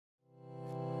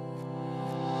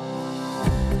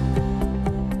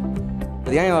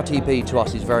The ARTP to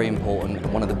us is very important,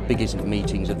 one of the biggest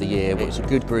meetings of the year. It's a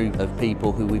good group of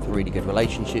people who we've really good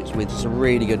relationships with. It's a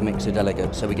really good mix of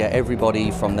delegates, so we get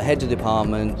everybody from the heads of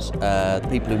departments, the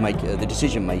people who make the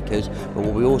decision makers, but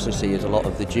what we also see is a lot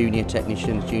of the junior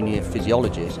technicians, junior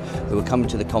physiologists who are coming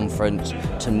to the conference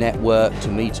to network, to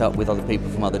meet up with other people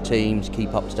from other teams,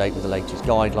 keep up to date with the latest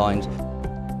guidelines.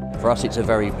 For us, it's a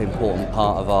very important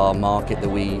part of our market that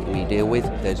we deal with.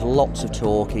 There's lots of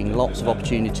talking, lots of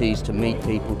opportunities to meet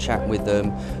people, chat with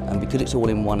them, and because it's all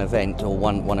in one event or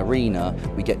one arena,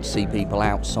 we get to see people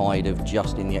outside of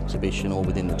just in the exhibition or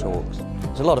within the talks.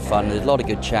 It's a lot of fun, there's a lot of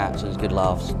good chats, there's good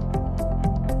laughs.